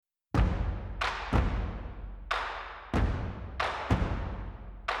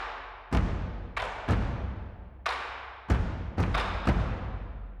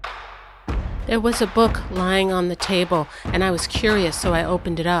There was a book lying on the table, and I was curious, so I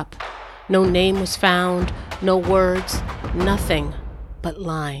opened it up. No name was found, no words, nothing but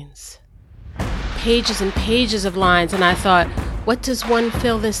lines. Pages and pages of lines, and I thought, what does one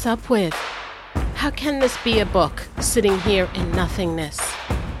fill this up with? How can this be a book sitting here in nothingness?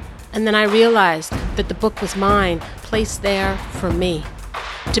 And then I realized that the book was mine, placed there for me,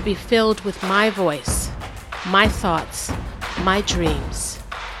 to be filled with my voice, my thoughts, my dreams.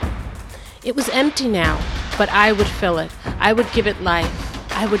 It was empty now, but I would fill it. I would give it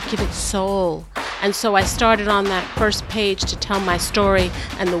life. I would give it soul. And so I started on that first page to tell my story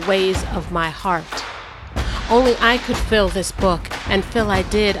and the ways of my heart. Only I could fill this book, and fill I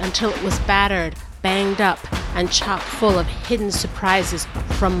did until it was battered, banged up, and chock full of hidden surprises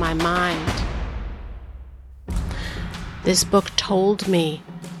from my mind. This book told me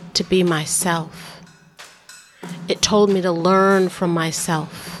to be myself. It told me to learn from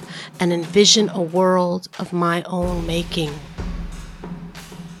myself and envision a world of my own making.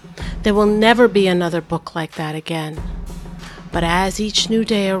 There will never be another book like that again. But as each new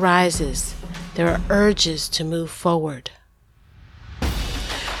day arises, there are urges to move forward.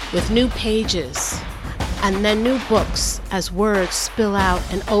 With new pages, and then new books as words spill out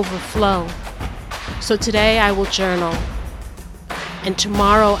and overflow. So today I will journal, and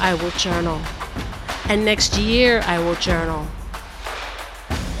tomorrow I will journal, and next year I will journal.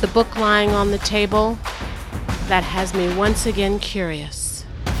 The book lying on the table, that has me once again curious.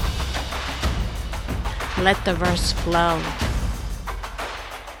 Let the verse flow.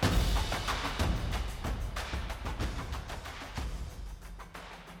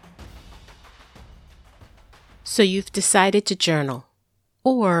 So you've decided to journal,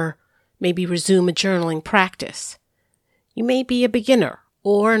 or maybe resume a journaling practice. You may be a beginner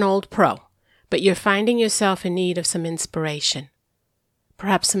or an old pro, but you're finding yourself in need of some inspiration.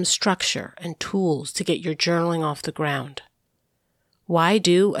 Perhaps some structure and tools to get your journaling off the ground. Why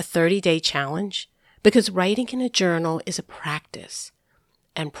do a 30-day challenge? Because writing in a journal is a practice,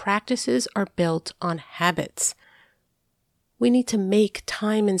 and practices are built on habits. We need to make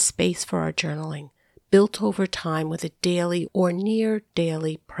time and space for our journaling, built over time with a daily or near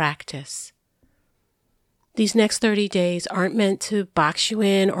daily practice. These next 30 days aren't meant to box you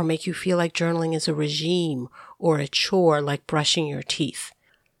in or make you feel like journaling is a regime or a chore like brushing your teeth.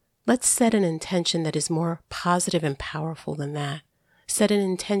 Let's set an intention that is more positive and powerful than that. Set an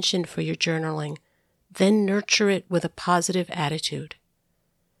intention for your journaling, then nurture it with a positive attitude.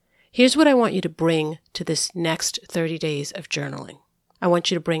 Here's what I want you to bring to this next 30 days of journaling. I want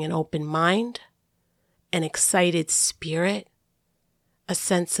you to bring an open mind, an excited spirit, a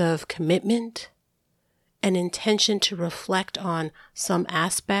sense of commitment, an intention to reflect on some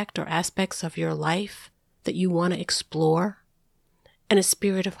aspect or aspects of your life that you want to explore, and a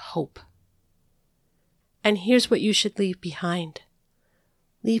spirit of hope. And here's what you should leave behind.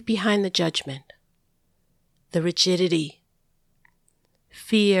 Leave behind the judgment, the rigidity,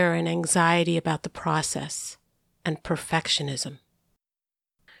 fear and anxiety about the process, and perfectionism.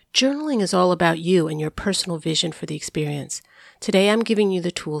 Journaling is all about you and your personal vision for the experience. Today I'm giving you the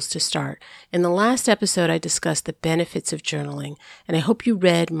tools to start. In the last episode I discussed the benefits of journaling, and I hope you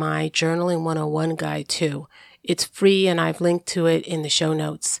read my Journaling 101 guide too. It's free and I've linked to it in the show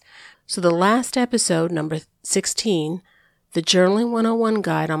notes. So the last episode, number 16, the Journaling 101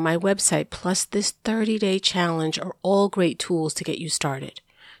 guide on my website, plus this 30-day challenge are all great tools to get you started.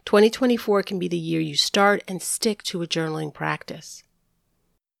 2024 can be the year you start and stick to a journaling practice.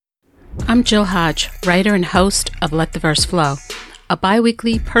 I'm Jill Hodge, writer and host of Let the Verse Flow, a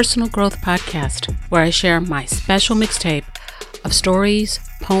bi-weekly personal growth podcast where I share my special mixtape of stories,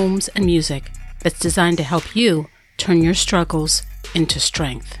 poems, and music that's designed to help you turn your struggles into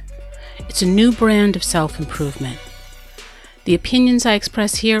strength. It's a new brand of self-improvement. The opinions I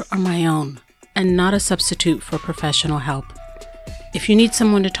express here are my own and not a substitute for professional help. If you need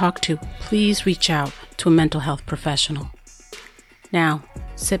someone to talk to, please reach out to a mental health professional. Now,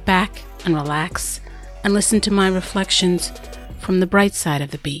 sit back and relax and listen to my reflections from the bright side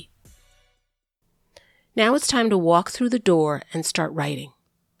of the beat. Now it's time to walk through the door and start writing.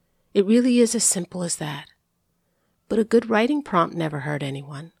 It really is as simple as that. But a good writing prompt never hurt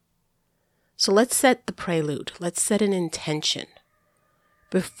anyone. So let's set the prelude. Let's set an intention.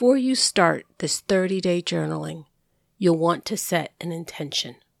 Before you start this 30-day journaling, you'll want to set an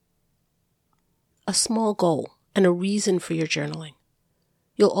intention. A small goal and a reason for your journaling.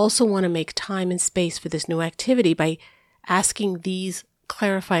 You'll also want to make time and space for this new activity by asking these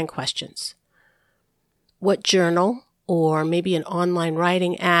clarifying questions. What journal, or maybe an online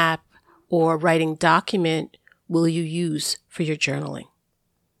writing app or writing document, will you use for your journaling?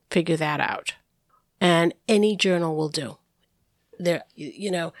 Figure that out. and any journal will do.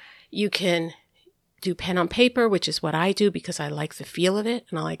 You can do pen on paper, which is what I do because I like the feel of it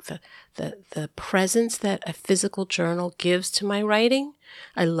and I like the presence that a physical journal gives to my writing.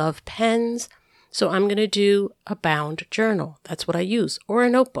 I love pens, so I'm going to do a bound journal. That's what I use, or a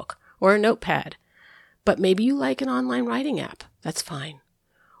notebook or a notepad. But maybe you like an online writing app. That's fine.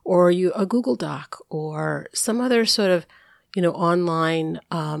 Or a Google Doc or some other sort of, online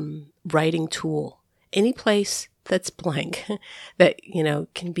writing tool. Any place that's blank that,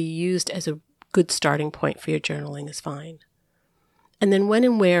 can be used as a good starting point for your journaling is fine. And then when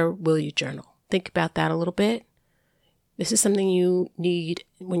and where will you journal? Think about that a little bit. This is something you need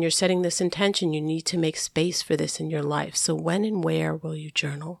when you're setting this intention. You need to make space for this in your life. So when and where will you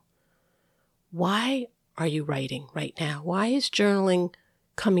journal? Why are you writing right now? Why is journaling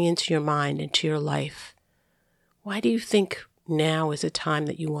coming into your mind, into your life? Why do you think now is a time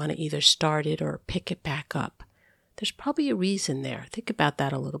that you want to either start it or pick it back up? There's probably a reason there. Think about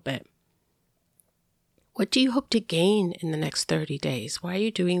that a little bit. What do you hope to gain in the next 30 days? Why are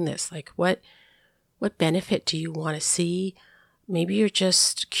you doing this? Like what benefit do you want to see? Maybe you're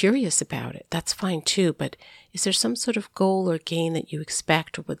just curious about it. That's fine too, but is there some sort of goal or gain that you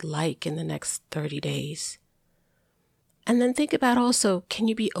expect or would like in the next 30 days? And then think about also, can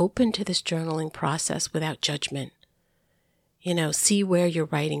you be open to this journaling process without judgment? See where your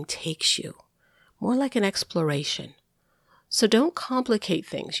writing takes you. More like an exploration. So don't complicate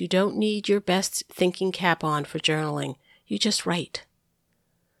things. You don't need your best thinking cap on for journaling. You just write.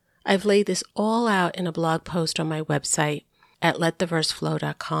 I've laid this all out in a blog post on my website at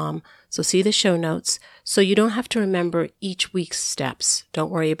lettheverseflow.com. So see the show notes so you don't have to remember each week's steps.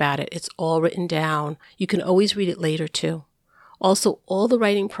 Don't worry about it. It's all written down. You can always read it later too. Also, all the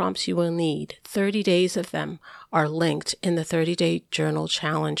writing prompts you will need, 30 days of them, are linked in the 30-Day Journal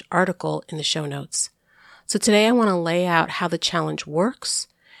Challenge article in the show notes. So today I want to lay out how the challenge works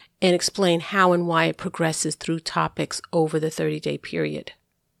and explain how and why it progresses through topics over the 30-day period.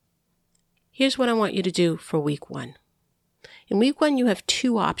 Here's what I want you to do for week 1. In week 1, you have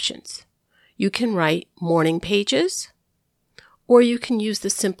 2 options. You can write morning pages, or you can use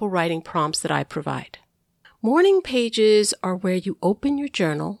the simple writing prompts that I provide. Morning pages are where you open your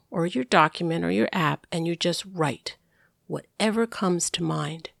journal or your document or your app and you just write whatever comes to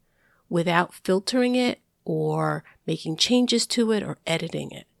mind without filtering it or making changes to it or editing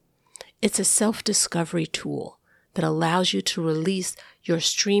it. It's a self-discovery tool that allows you to release your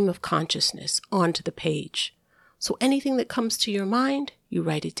stream of consciousness onto the page. So anything that comes to your mind, you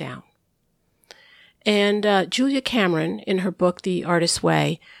write it down. And Julia Cameron, in her book, The Artist's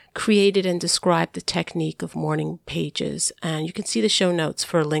Way, created and described the technique of morning pages. And you can see the show notes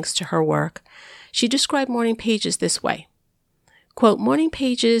for links to her work. She described morning pages this way. Quote, morning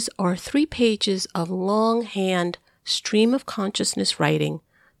pages are 3 pages of longhand stream of consciousness writing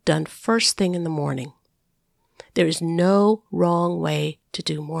done first thing in the morning. There is no wrong way to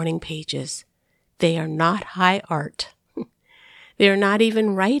do morning pages. They are not high art. They are not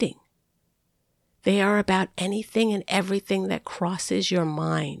even writing. They are about anything and everything that crosses your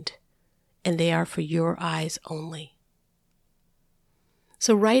mind, and they are for your eyes only.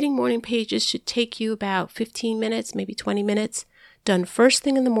 So writing morning pages should take you about 15 minutes, maybe 20 minutes, done first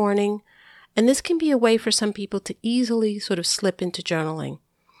thing in the morning, and this can be a way for some people to easily sort of slip into journaling.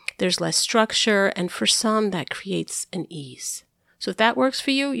 There's less structure, and for some, that creates an ease. So if that works for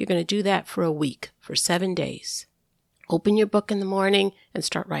you, you're going to do that for a week, for 7 days. Open your book in the morning and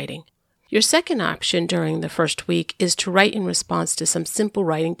start writing. Your second option during the first week is to write in response to some simple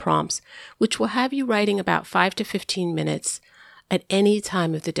writing prompts, which will have you writing about 5 to 15 minutes at any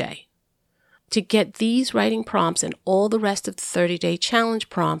time of the day. To get these writing prompts and all the rest of the 30-day challenge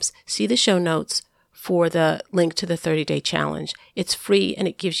prompts, see the show notes for the link to the 30-day challenge. It's free and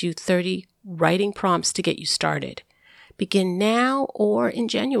it gives you 30 writing prompts to get you started. Begin now or in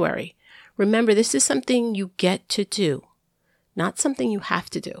January. Remember, this is something you get to do, not something you have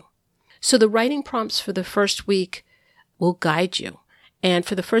to do. So the writing prompts for the first week will guide you. And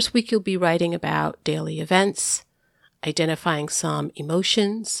for the first week, you'll be writing about daily events, identifying some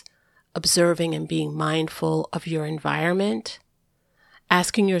emotions, observing and being mindful of your environment,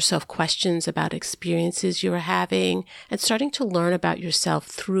 asking yourself questions about experiences you're having, and starting to learn about yourself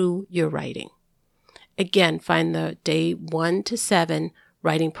through your writing. Again, find the day 1 to 7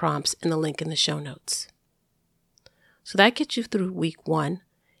 writing prompts in the link in the show notes. So that gets you through week 1.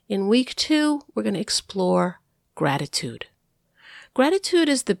 In week 2, we're going to explore gratitude. Gratitude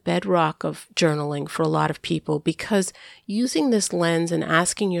is the bedrock of journaling for a lot of people because using this lens and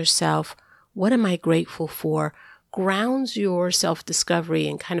asking yourself, what am I grateful for, grounds your self-discovery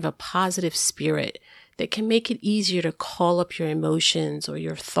in kind of a positive spirit that can make it easier to call up your emotions or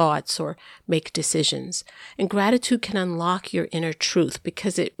your thoughts or make decisions. And gratitude can unlock your inner truth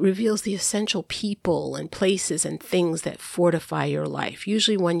because it reveals the essential people and places and things that fortify your life.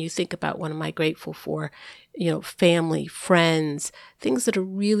 Usually when you think about what am I grateful for, family, friends, things that are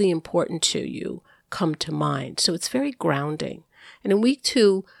really important to you come to mind. So it's very grounding. And in week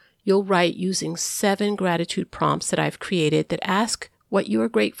 2, you'll write using 7 gratitude prompts that I've created that ask what you are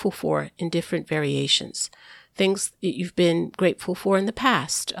grateful for in different variations. Things that you've been grateful for in the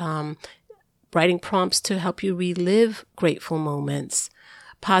past. Writing prompts to help you relive grateful moments.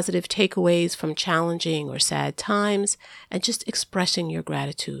 Positive takeaways from challenging or sad times. And just expressing your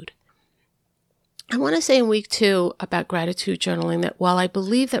gratitude. I want to say in week 2 about gratitude journaling that while I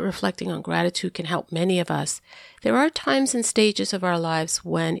believe that reflecting on gratitude can help many of us, there are times and stages of our lives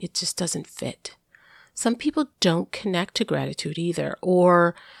when it just doesn't fit. Some people don't connect to gratitude either,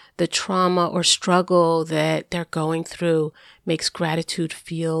 or the trauma or struggle that they're going through makes gratitude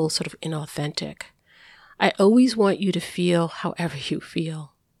feel sort of inauthentic. I always want you to feel however you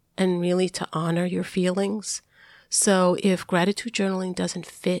feel and really to honor your feelings. So if gratitude journaling doesn't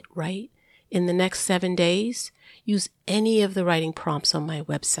fit right, in the next 7 days, use any of the writing prompts on my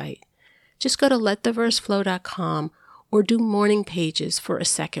website. Just go to lettheverseflow.com or do morning pages for a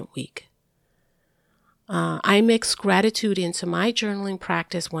second week. I mix gratitude into my journaling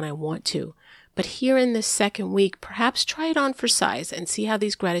practice when I want to, but here in this second week, perhaps try it on for size and see how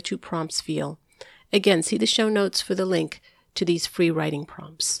these gratitude prompts feel. Again, see the show notes for the link to these free writing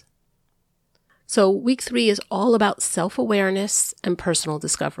prompts. So week 3 is all about self-awareness and personal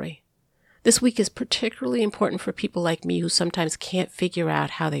discovery. This week is particularly important for people like me who sometimes can't figure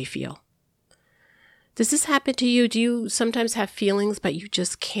out how they feel. Does this happen to you? Do you sometimes have feelings, but you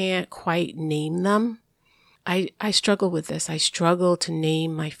just can't quite name them? I struggle with this. I struggle to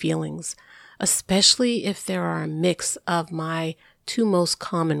name my feelings, especially if there are a mix of my 2 most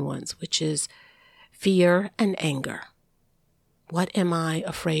common ones, which is fear and anger. What am I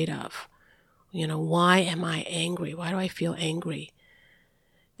afraid of? Why am I angry? Why do I feel angry?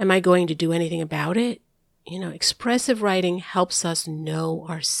 Am I going to do anything about it? Expressive writing helps us know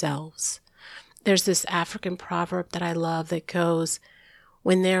ourselves. There's this African proverb that I love that goes,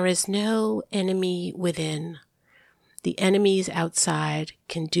 when there is no enemy within, the enemies outside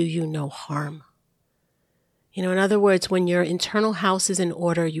can do you no harm. In other words, when your internal house is in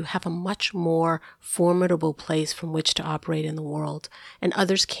order, you have a much more formidable place from which to operate in the world, and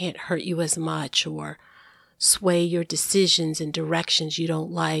others can't hurt you as much or sway your decisions in directions you don't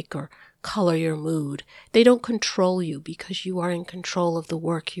like or color your mood. They don't control you because you are in control of the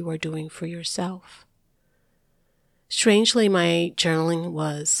work you are doing for yourself. Strangely, my journaling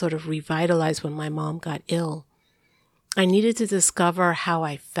was sort of revitalized when my mom got ill. I needed to discover how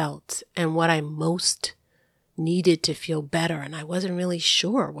I felt and what I most needed to feel better, and I wasn't really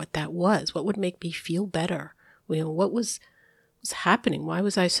sure what that was. What would make me feel better? What was happening? Why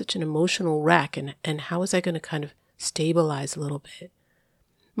was I such an emotional wreck, and how was I going to kind of stabilize a little bit?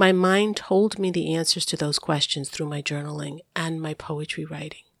 My mind told me the answers to those questions through my journaling and my poetry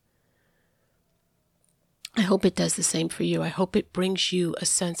writing. I hope it does the same for you. I hope it brings you a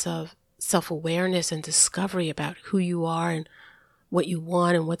sense of self-awareness and discovery about who you are and what you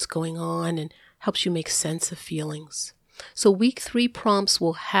want and what's going on, and helps you make sense of feelings. So week 3 prompts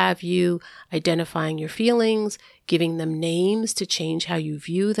will have you identifying your feelings, giving them names to change how you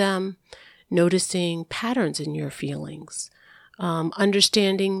view them, noticing patterns in your feelings,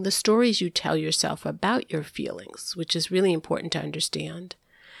 understanding the stories you tell yourself about your feelings, which is really important to understand,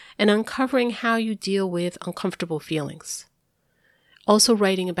 and uncovering how you deal with uncomfortable feelings. Also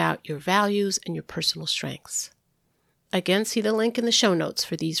writing about your values and your personal strengths. Again, see the link in the show notes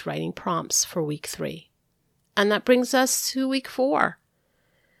for these writing prompts for week 3. And that brings us to week 4.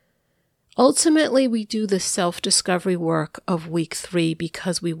 Ultimately, we do the self-discovery work of week 3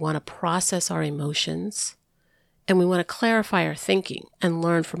 because we want to process our emotions and we want to clarify our thinking and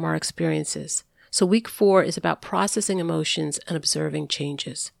learn from our experiences. So week 4 is about processing emotions and observing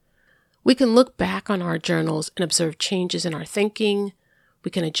changes. We can look back on our journals and observe changes in our thinking.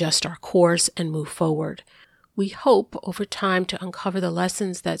 We can adjust our course and move forward. We hope over time to uncover the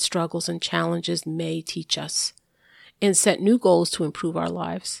lessons that struggles and challenges may teach us and set new goals to improve our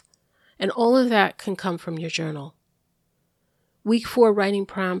lives. And all of that can come from your journal. Week 4 writing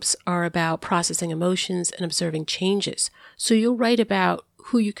prompts are about processing emotions and observing changes. So you'll write about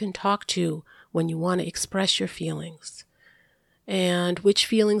who you can talk to when you want to express your feelings, and which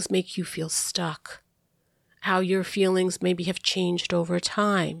feelings make you feel stuck, how your feelings maybe have changed over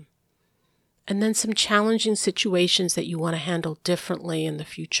time, and then some challenging situations that you want to handle differently in the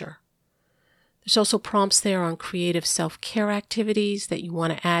future. There's also prompts there on creative self-care activities that you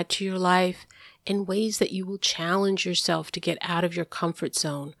want to add to your life and ways that you will challenge yourself to get out of your comfort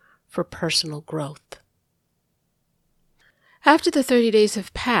zone for personal growth. After the 30 days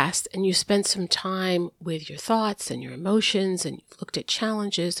have passed and you spent some time with your thoughts and your emotions and you've looked at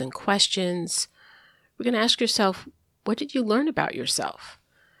challenges and questions, we're going to ask yourself, what did you learn about yourself?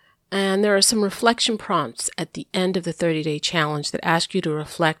 And there are some reflection prompts at the end of the 30-day challenge that ask you to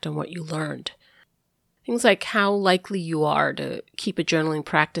reflect on what you learned. Things like how likely you are to keep a journaling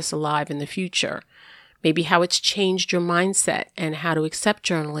practice alive in the future, maybe how it's changed your mindset and how to accept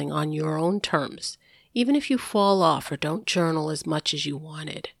journaling on your own terms, even if you fall off or don't journal as much as you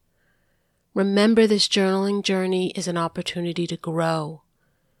wanted. Remember, this journaling journey is an opportunity to grow,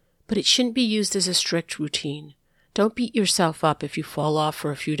 but it shouldn't be used as a strict routine. Don't beat yourself up if you fall off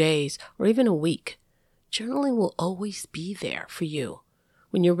for a few days or even a week. Journaling will always be there for you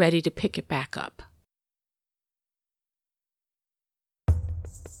when you're ready to pick it back up.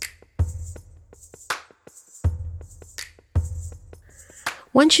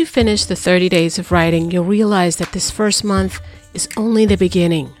 Once you finish the 30 days of writing, you'll realize that this first month is only the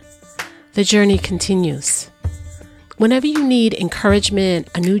beginning. The journey continues. Whenever you need encouragement,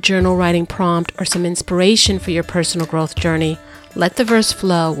 a new journal writing prompt, or some inspiration for your personal growth journey, Let the Verse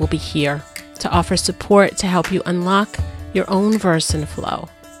Flow will be here to offer support to help you unlock your own verse and flow.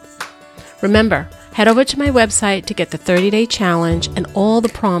 Remember, head over to my website to get the 30-day challenge and all the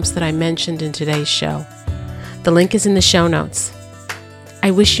prompts that I mentioned in today's show. The link is in the show notes. I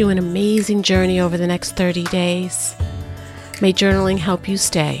wish you an amazing journey over the next 30 days. May journaling help you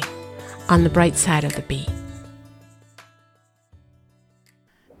stay on the bright side of the beat.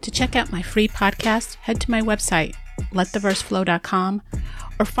 To check out my free podcast, head to my website, lettheverseflow.com,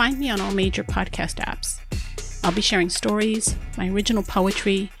 or find me on all major podcast apps. I'll be sharing stories, my original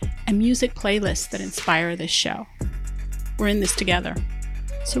poetry, and music playlists that inspire this show. We're in this together.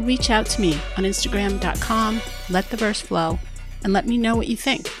 So reach out to me on Instagram.com, lettheverseflow, and let me know what you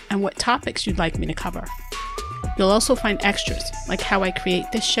think and what topics you'd like me to cover. You'll also find extras, like how I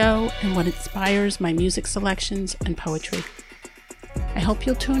create this show and what inspires my music selections and poetry. I hope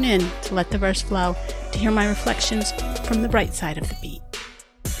you'll tune in to Let the Verse Flow to hear my reflections from the bright side of the beat.